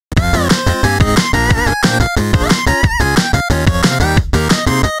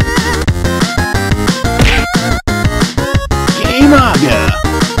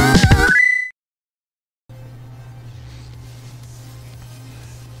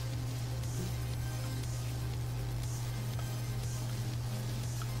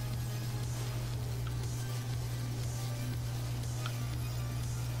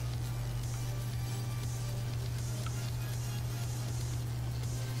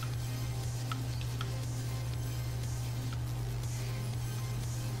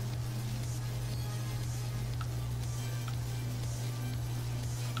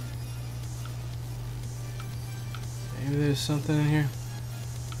there's something in here.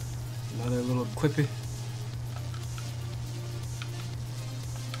 Another little quippy.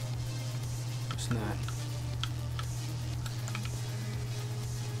 It's not.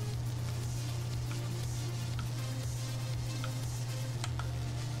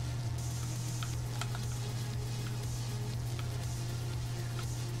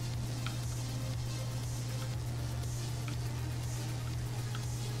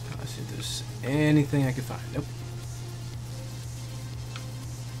 Let's see if there's anything I can find. Nope.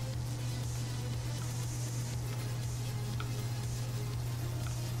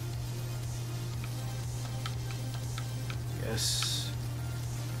 Yes.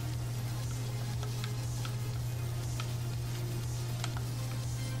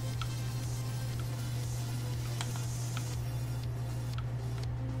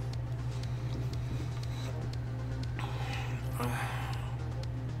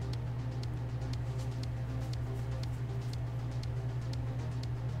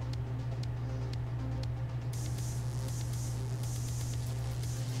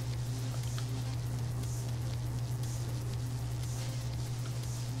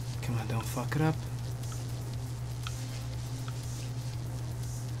 Come on, don't fuck it up.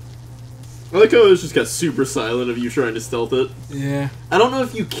 I like how it just got super silent of you trying to stealth it. Yeah. I don't know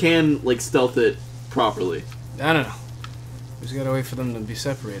if you can, like, stealth it properly. I don't know. We just gotta wait for them to be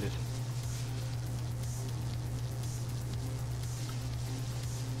separated.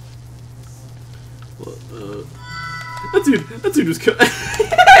 Well, that dude was that dude was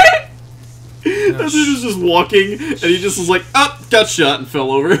just walking, and he just was like, "Up!" Got shot and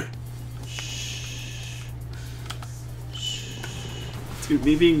fell over. Dude,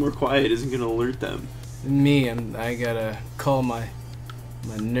 me being more quiet isn't gonna alert them. Me, I gotta calm my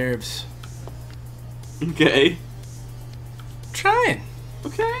nerves. Okay. Trying.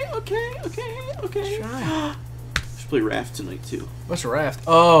 Okay. Trying. Should play Raft tonight too. What's a raft?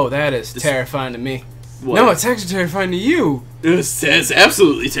 Oh, that is terrifying to me. What? No, it's actually terrifying to you. It's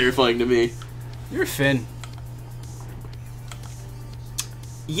absolutely terrifying to me. You're Finn.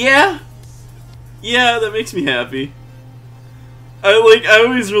 Yeah, that makes me happy. I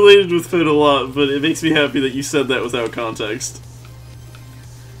always related with Finn a lot, but it makes me happy that you said that without context.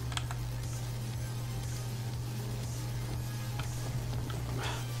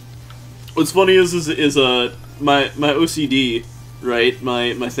 What's funny is my OCD, right?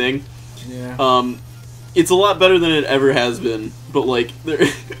 My thing. Yeah. It's a lot better than it ever has been, but like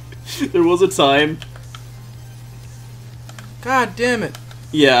there was a time. God damn it.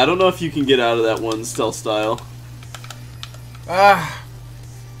 Yeah, I don't know if you can get out of that one stealth style. Ah.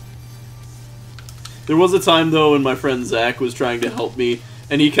 There was a time though when my friend Zach was trying to help me,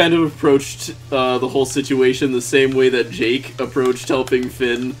 and he kind of approached the whole situation the same way that Jake approached helping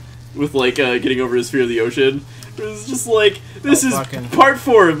Finn with like getting over his fear of the ocean. It was just like, this is part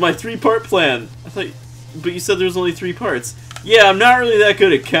 4 of my 3-part plan. I thought, but you said there was only 3 parts. Yeah, I'm not really that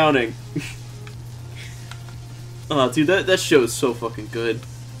good at counting. Oh, dude, that show is so fucking good.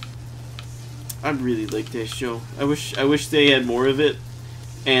 I really like that show. I wish they had more of it,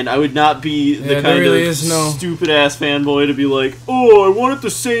 and I would not be the kind of stupid ass fanboy to be like, oh, I want it the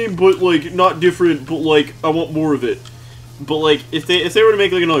same, but like not different, but like I want more of it. But like if they were to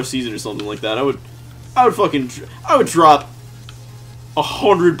make like another season or something like that, I would drop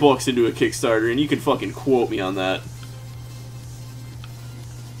 $100 into a Kickstarter, and you can fucking quote me on that.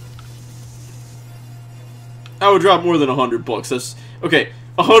 I would drop more than $100. That's okay.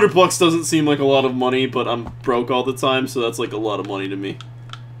 $100 doesn't seem like a lot of money, but I'm broke all the time, so that's like a lot of money to me.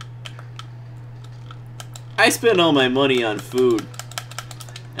 I spend all my money on food,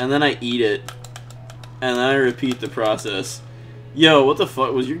 and then I eat it, and then I repeat the process. Yo, what the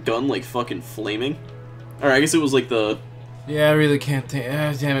fuck? Was your gun like fucking flaming? Or I guess it was like the... Yeah, I really can't think.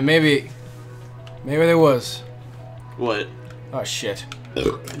 Damn it, maybe there was. What? Oh shit.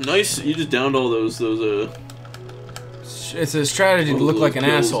 Nice, you just downed all those It's a strategy to look like an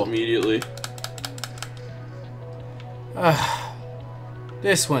asshole. Immediately.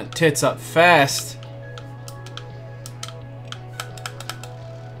 This went tits up fast.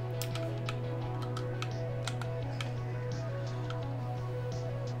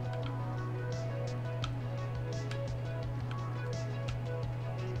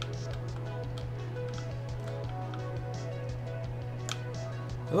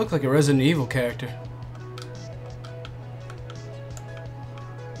 It looked like a Resident Evil character.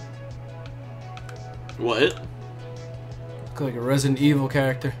 What? Look like a Resident Evil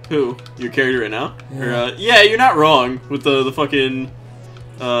character. Who? Your character right now? Yeah. Or, yeah, you're not wrong with the fucking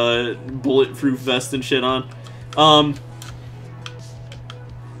bulletproof vest and shit on. I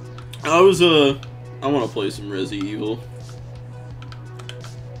want to play some Resi Evil.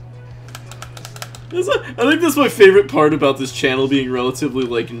 I think that's my favorite part about this channel being relatively,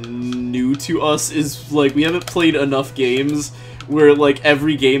 like, new to us, is, like, we haven't played enough games where, like,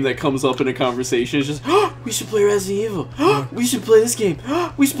 every game that comes up in a conversation is just, oh, we should play Resident Evil, oh, we should play this game,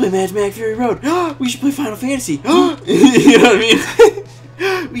 oh, we should play Mad Max Fury Road, oh, we should play Final Fantasy, oh, you know what I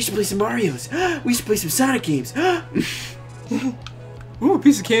mean? We should play some Marios, we should play some Sonic games, Ooh, a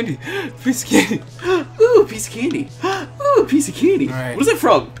piece of candy, piece of candy. Ooh, piece of candy, ooh, piece of candy. Right. What is it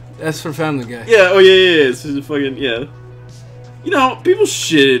from? That's for Family Guy. Yeah, oh yeah, it's just fucking, yeah. You know, people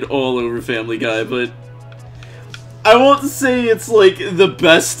shit all over Family Guy, but I won't say it's, like, the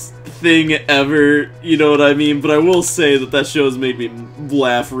best thing ever, you know what I mean? But I will say that that show has made me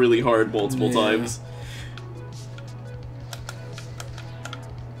laugh really hard multiple times.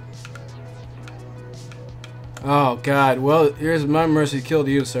 Oh, God. Well, here's my mercy killed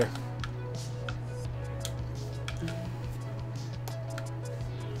you, sir.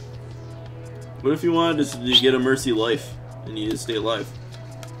 What if you wanted to get a mercy life and you just stay alive?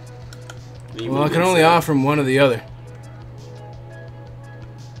 Well, I can only offer him one or the other.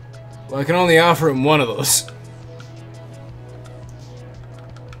 Well, I can only offer him one of those.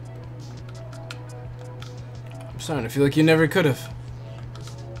 I'm starting to feel like you never could have.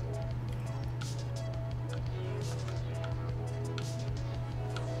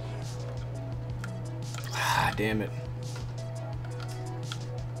 Ah, damn it.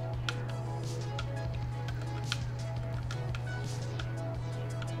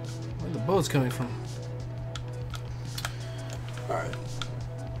 Where the boat's coming from? Alright.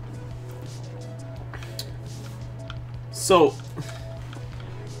 So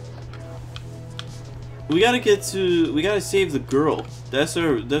we gotta save the girl. That's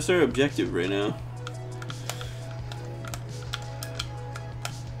our objective right now.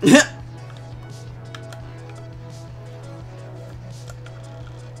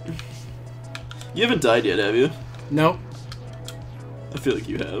 You haven't died yet, have you? Nope. I feel like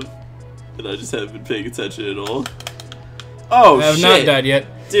you have. And I just haven't been paying attention at all. Oh, I have shit. not died yet.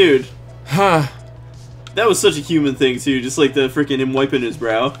 Dude. Huh. That was such a human thing, too. Just like the freaking him wiping his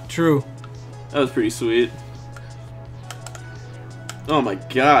brow. True. That was pretty sweet. Oh my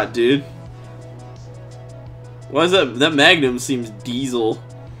god, dude. Why is that? That Magnum seems diesel.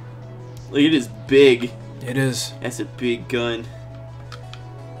 Like, it is big. It is. That's a big gun.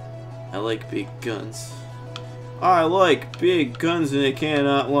 I like big guns. I like big guns and I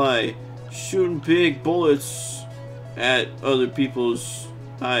cannot lie. Shooting big bullets at other people's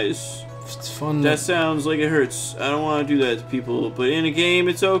eyes. It's fun. That sounds like it hurts. I don't want to do that to people, but in a game,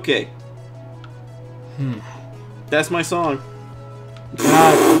 it's okay. That's my song.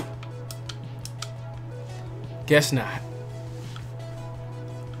 Guess not.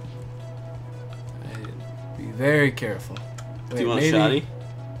 I'd be very careful. Wait, Do you want maybe... a shotty?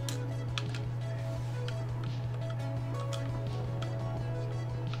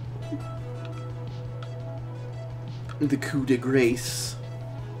 The coup de grace.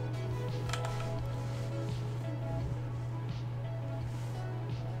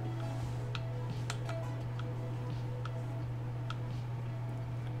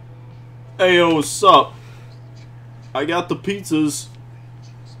 Hey, yo, what's up? I got the pizzas.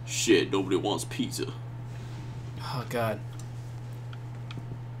 Shit, nobody wants pizza. Oh, God.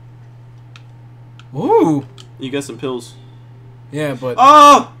 Ooh! You got some pills. Yeah, but...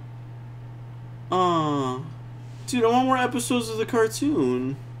 Oh! Oh. Dude, I want more episodes of the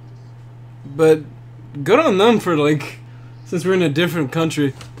cartoon. But good on them for, like... Since we're in a different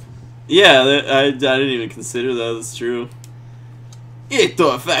country. Yeah, I didn't even consider that. That's true.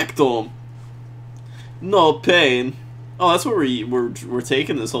 Ito effectum. No pain. Oh, that's what we're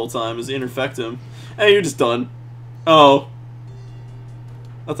taking this whole time, is interfectum. Hey, you're just done. Oh.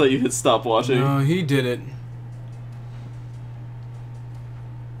 I thought you hit stop watching. No, he did it.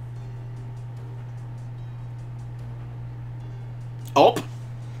 Oh.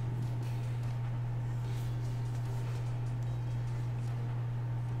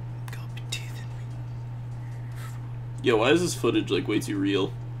 Yo, why is this footage, like, way too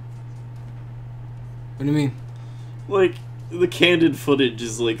real? What do you mean? Like, the candid footage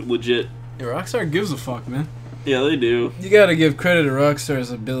is, like, legit. Yeah, Rockstar gives a fuck, man. Yeah, they do. You gotta give credit to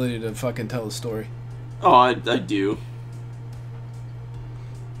Rockstar's ability to fucking tell a story. Oh, I do.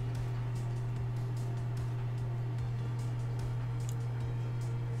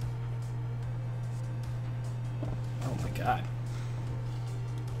 Oh my god.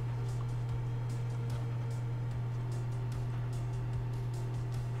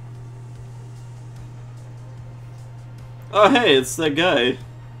 Oh, hey, it's that guy.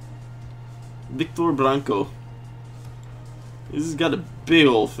 Victor Branco. He's got a big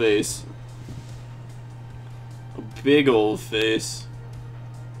old face. big old face.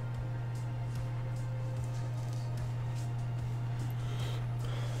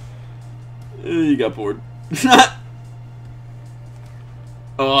 You got bored.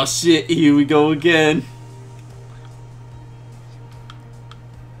 Oh shit, here we go again.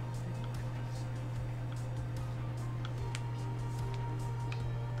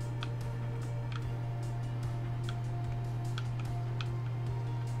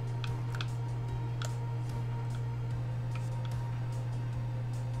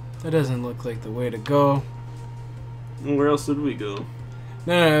 That doesn't look like the way to go. Where else did we go?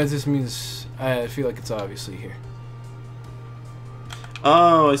 No, it just means I feel like it's obviously here.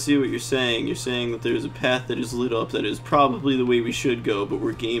 Oh, I see what you're saying. You're saying that there's a path that is lit up that is probably the way we should go, but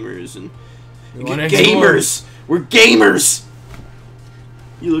we're gamers and... Gamers! We're gamers!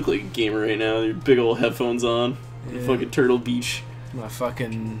 You look like a gamer right now. Your big old headphones on. Yeah. Your fucking Turtle Beach. My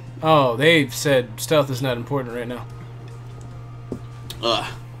fucking... Oh, they said stealth is not important right now.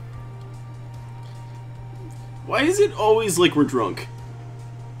 Ugh. Why is it always like we're drunk?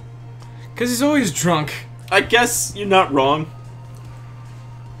 Because he's always drunk. I guess you're not wrong.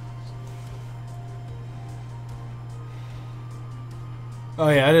 Oh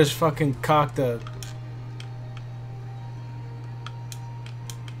yeah, I just fucking cocked a...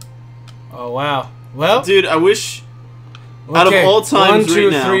 Oh wow. Well... Dude, I wish... Okay. Out of all times 1, 2,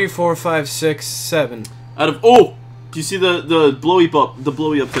 right now... 3, 4, 5, 6, 7. Out of... Oh! Do you see the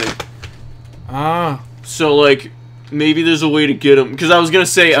blowy up thing? Ah. So, like, maybe there's a way to get them. Because I was going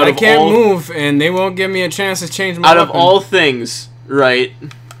to say, I can't move, and they won't give me a chance to change my weapon. Out of all things, right?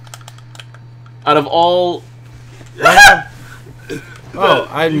 Out of all... Oh,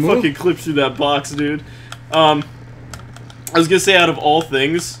 I you moved? fucking clipped through that box, dude. I was going to say, out of all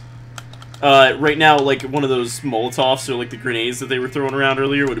things, right now, like, one of those Molotovs or, like, the grenades that they were throwing around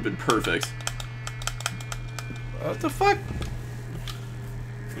earlier would have been perfect. What the fuck?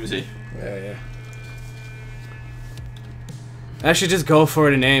 Let me see. Yeah. I should just go for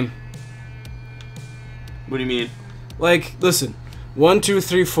it and aim. What do you mean? Like, listen. 1, 2,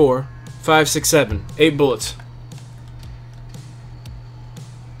 3, 4, 5, 6, 7. 8 bullets.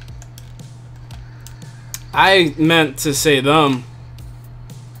 I meant to say them.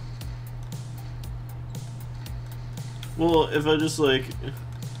 Well, if I just, like...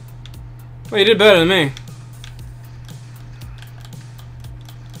 Well, you did better than me.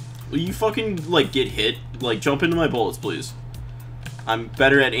 Will you fucking, like, get hit? Like, jump into my bullets, please. I'm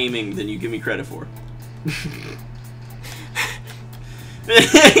better at aiming than you give me credit for.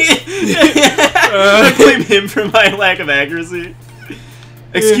 I blame him for my lack of accuracy.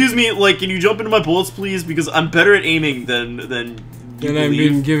 Excuse me, like, can you jump into my bullets, please? Because I'm better at aiming than you I'm believe.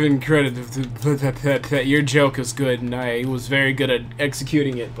 being given credit. Your joke was good, and I was very good at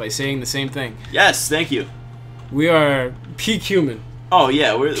executing it by saying the same thing. Yes, thank you. We are peak human. Oh,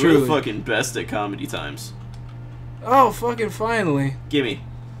 yeah, we're the fucking best at comedy times. Oh, fucking finally. Gimme.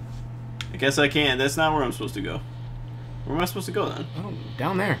 I guess I can. That's not where I'm supposed to go. Where am I supposed to go, then? Oh,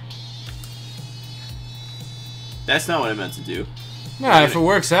 down there. That's not what I meant to do. Nah, if it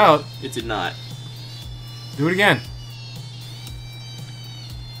works out. It did not. Do it again.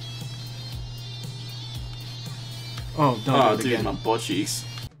 Oh, don't do it dude, again. my butt cheeks.